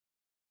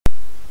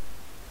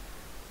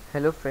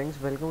Hello friends,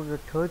 welcome to the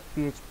third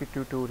PHP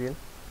tutorial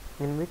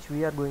in which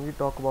we are going to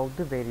talk about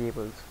the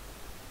variables.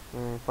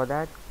 For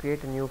that,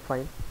 create a new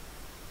file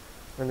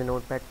in the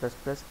Notepad++,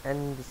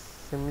 and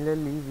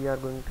similarly we are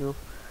going to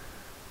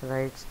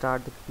write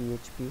start the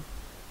PHP.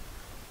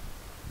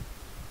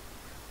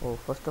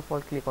 First of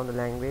all, click on the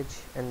language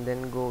and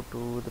then go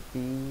to the P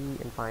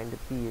and find the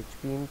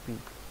PHP in P.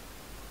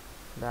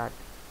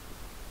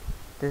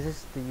 This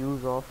is the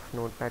use of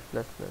Notepad++,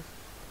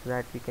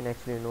 that we can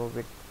actually know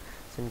which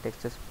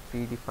syntax is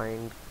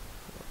predefined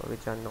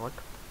which are not,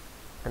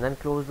 and then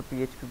close the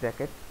PHP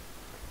bracket.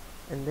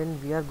 And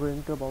then we are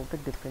going to about the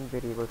different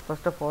variables.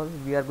 First of all,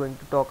 we are going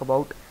to talk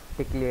about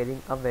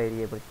declaring a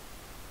variable.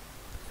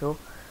 So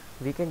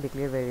we can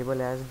declare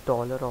variable as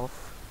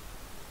 $of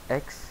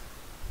x,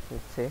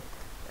 let's say,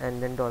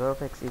 and then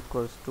 $of x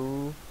equals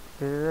to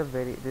this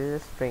is a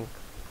string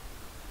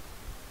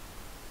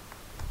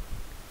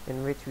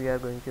in which we are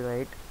going to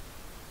write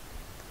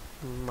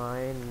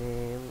my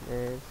name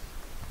is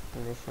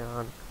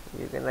Nishan.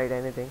 You can write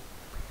anything.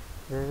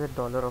 This is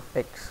a $of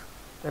x,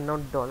 and now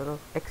 $of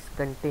x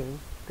contains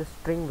the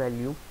string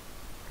value,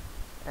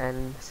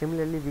 and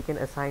similarly we can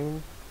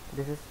assign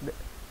this is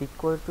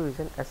equals to is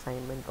an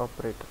assignment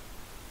operator,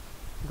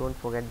 don't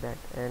forget that.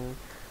 And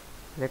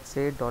let's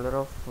say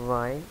 $of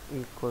y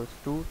equals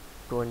to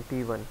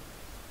 21.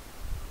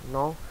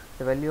 Now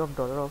the value of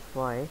 $of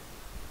y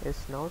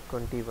is now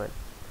 21.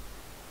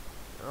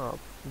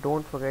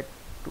 Don't forget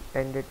to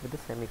end it with a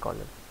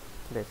semicolon.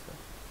 This one.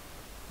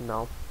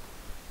 Now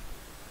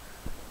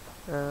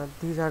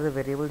these are the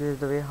variables. This is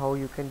the way how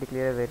you can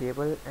declare a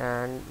variable,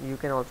 and you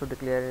can also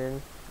declare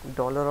in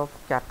 $of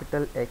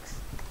X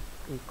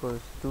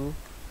equals to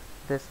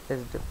this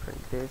is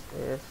different. This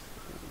is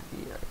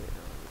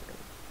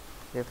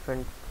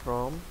different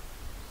from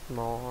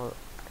small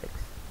x.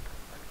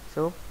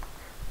 So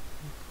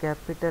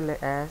capital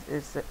as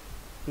is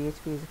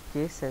PHP is a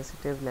case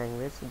sensitive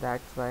language, so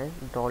that's why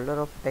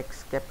 $of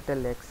x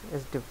capital X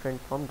is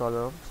different from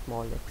of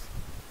small x.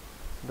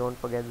 Don't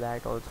forget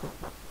that also.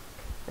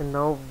 And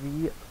now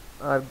we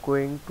are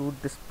going to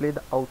display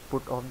the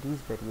output of these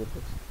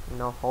variables.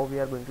 Now how we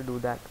are going to do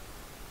that?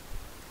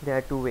 There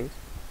are two ways.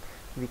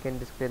 We can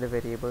display the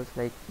variables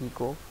like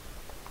echo,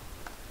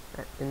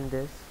 in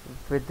this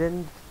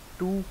within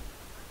two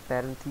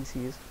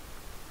parentheses,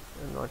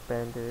 not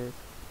parentheses,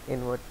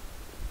 invert,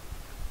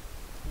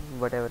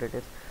 whatever it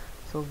is.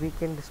 So we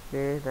can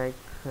display like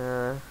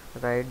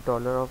write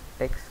 $of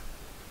x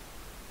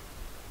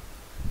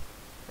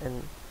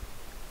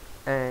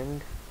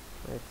and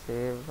let's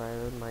say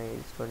while my age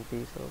is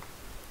 20, so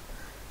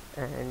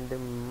and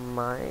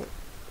my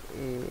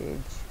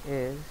age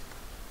is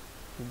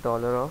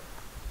 $of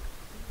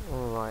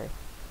y.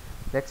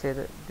 Let's say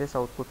that this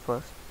output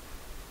first,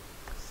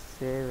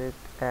 save it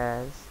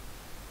as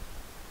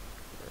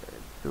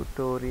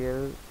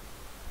tutorial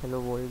hello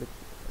world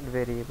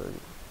variable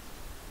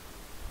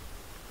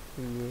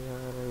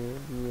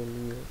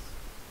variables.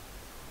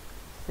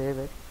 Save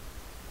it.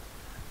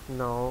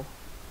 Now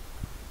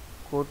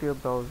go to your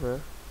browser,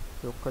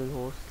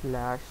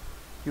 localhost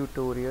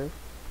 /tutorial,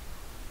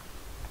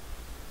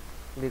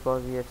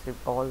 because we have saved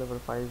all our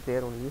files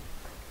there only,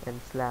 and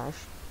slash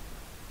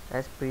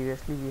as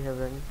previously we have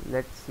run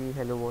let's see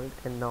hello world,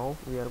 and now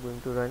we are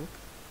going to run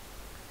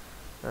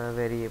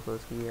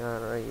variables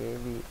variables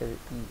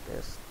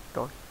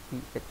dot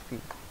php.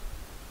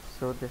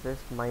 So this is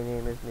my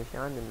name is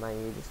Nishan and my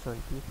age is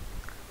 20,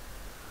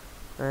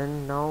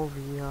 and now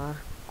we are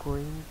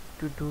going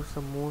to do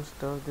some more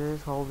stuff. This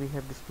is how we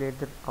have displayed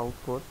the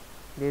output.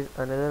 There is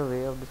another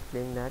way of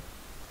displaying that.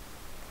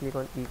 Click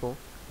on echo,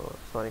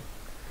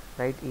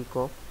 write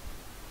echo,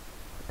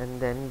 and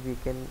then we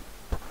can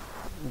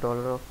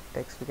 $of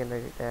x, we can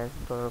write it as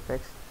 $of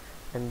x,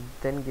 and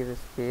then give a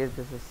space.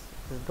 This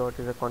dot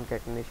is a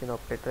concatenation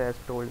operator as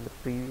told in the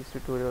previous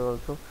tutorial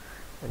also,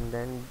 and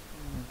then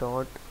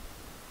dot,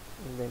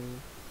 and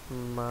then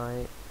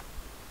my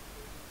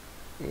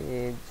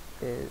age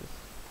is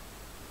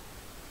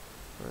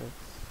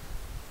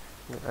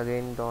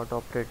again dot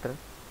operator,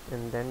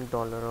 and then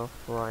 $of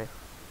y.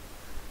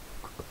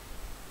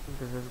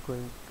 This is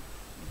going,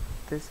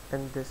 this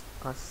and this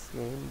are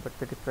same, but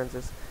the difference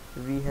is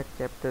we have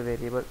kept the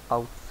variable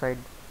outside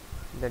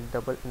the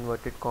double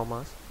inverted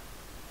commas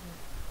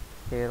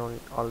here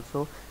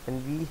also,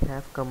 and we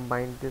have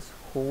combined this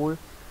whole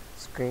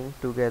string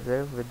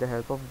together with the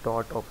help of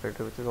dot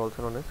operator, which is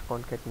also known as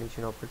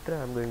concatenation operator.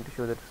 I'm going to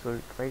show the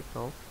result right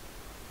now.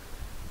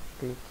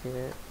 Take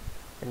care,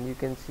 and you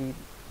can see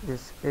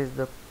this is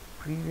the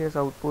previous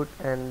output,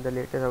 and the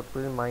latest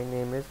output is my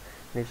name is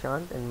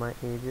Nishant and my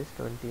age is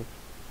 20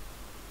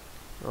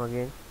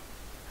 again.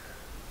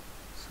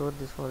 So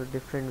this was a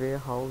different way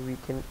how we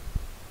can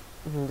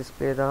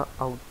display the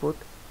output.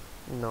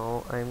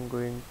 Now I'm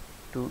going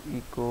to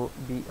echo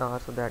br,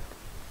 so that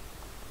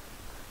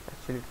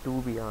actually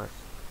two brs,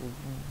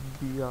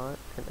 br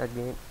and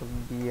again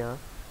br.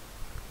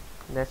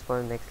 That's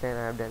for the next line.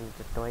 I have done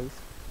it twice.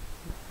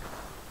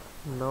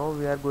 Now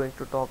we are going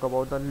to talk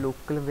about the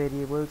local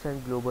variables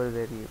and global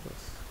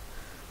variables.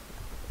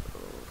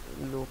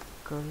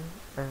 local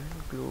and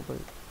global.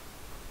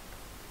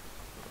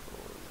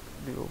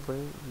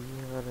 Global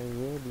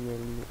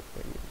variable.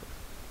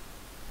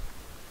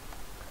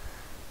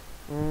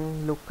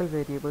 Local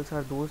variables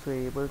are those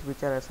variables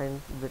which are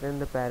assigned within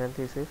the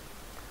parenthesis.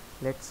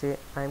 Let's say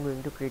I'm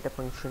going to create a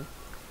function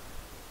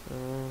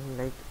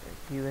like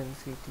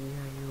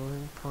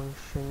QNCTION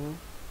function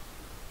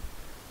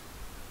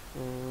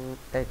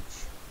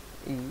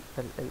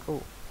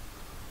HELLO.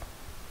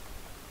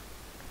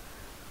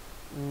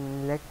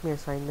 Let me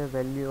assign the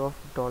value of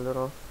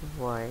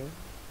 $y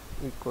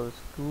equals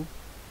to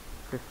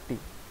 50.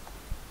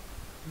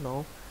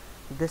 Now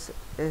this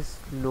is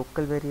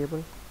local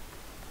variable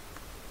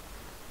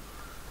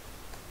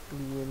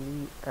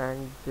clearly,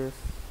 and this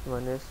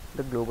one is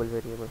the global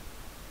variable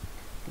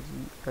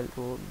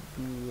GLOBA,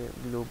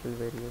 global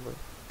variable.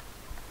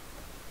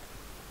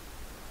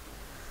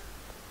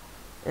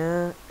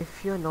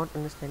 If you are not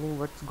understanding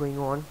what's going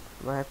on,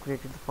 why I have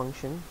created the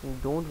function,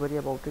 don't worry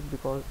about it,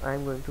 because I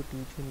am going to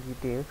teach in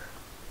detail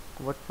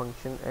what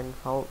function and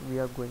how we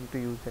are going to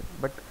use it.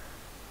 But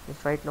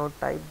just right now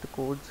type the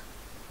codes,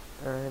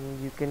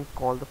 and you can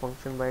call the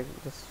function by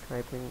just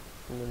typing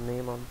the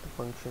name of the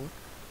function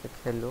like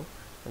hello,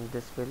 and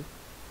this will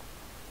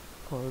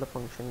call the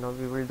function. Now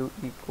we will do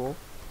echo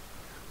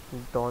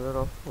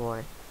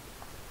 $y,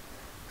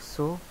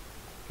 so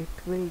it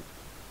will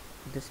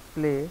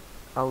display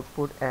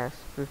output as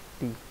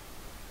 50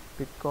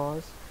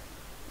 because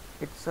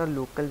it's a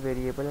local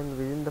variable, and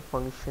within the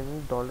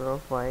function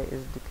 $y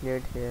is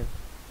declared here.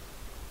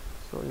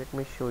 So let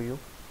me show you.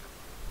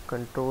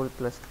 Control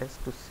plus S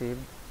to save,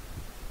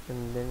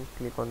 and then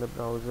click on the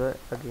browser,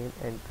 again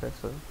enter.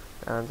 So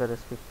the answer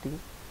is 50,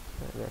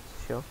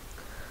 that's sure.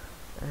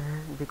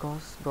 And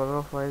because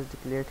 $y is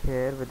declared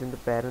here within the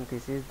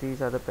parentheses,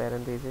 these are the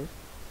parentheses,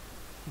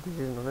 this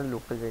is not a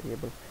local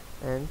variable,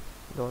 and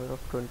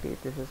 $20,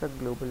 this is a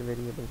global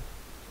variable.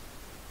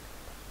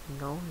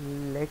 Now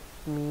let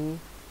me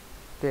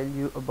tell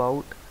you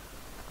about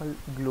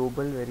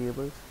global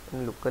variables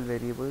and local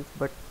variables,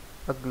 but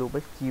a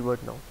global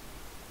keyword. Now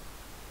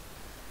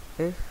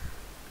if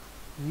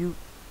you,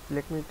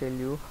 let me tell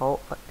you how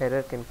an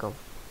error can come.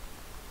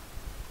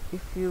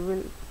 If you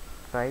will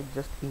write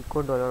just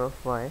echo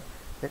 $y,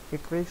 then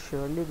it will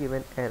surely give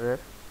an error,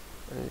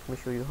 and let me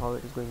show you how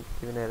it is going to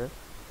give an error.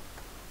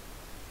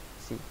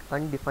 See,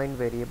 undefined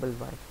variable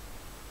y.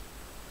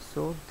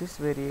 So this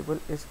variable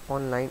is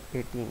on line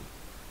 18.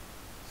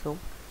 So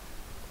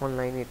on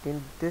line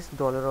 18, this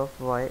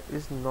 $y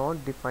is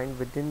not defined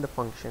within the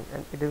function,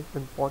 and it is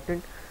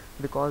important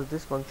because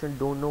this function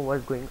don't know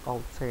what's going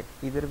outside.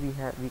 Either we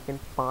can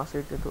pass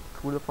it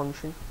through the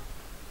function,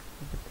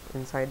 but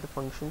inside the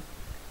function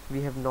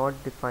we have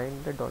not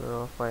defined the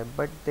 $y,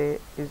 but there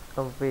is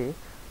a way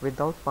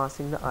without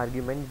passing the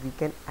argument we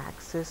can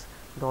access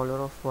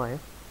 $y.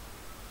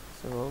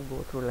 So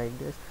go through like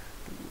this,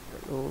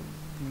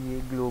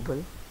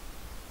 global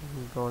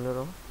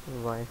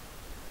 $y.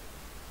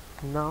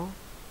 Now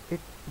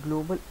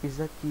global is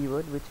a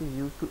keyword which is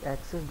used to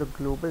access the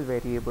global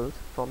variables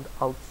from the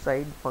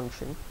outside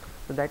function,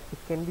 so that it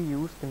can be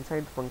used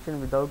inside the function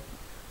without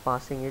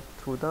passing it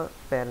through the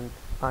parent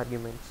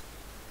arguments.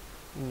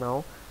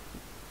 Now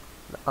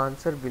the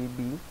answer will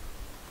be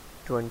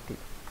 20.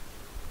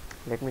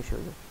 Let me show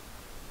you.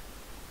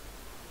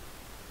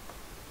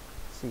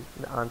 See,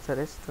 the answer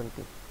is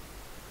 20.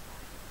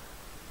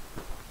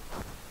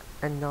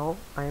 And now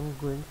I am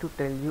going to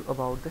tell you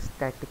about the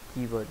static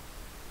keyword.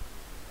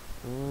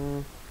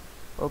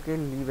 Okay,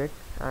 leave it.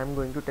 I am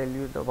going to tell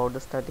you about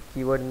the static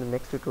keyword in the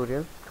next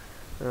tutorial.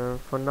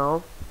 For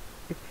now,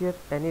 if you have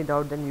any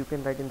doubt, then you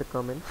can write in the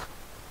comments.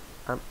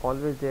 I'm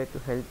always there to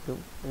help you,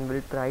 and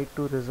will try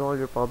to resolve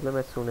your problem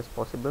as soon as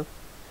possible.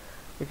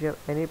 If you have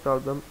any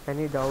problem,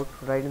 any doubt,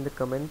 write in the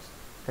comments,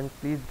 and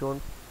please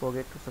don't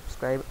forget to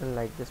subscribe and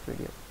like this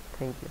video.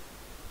 Thank you.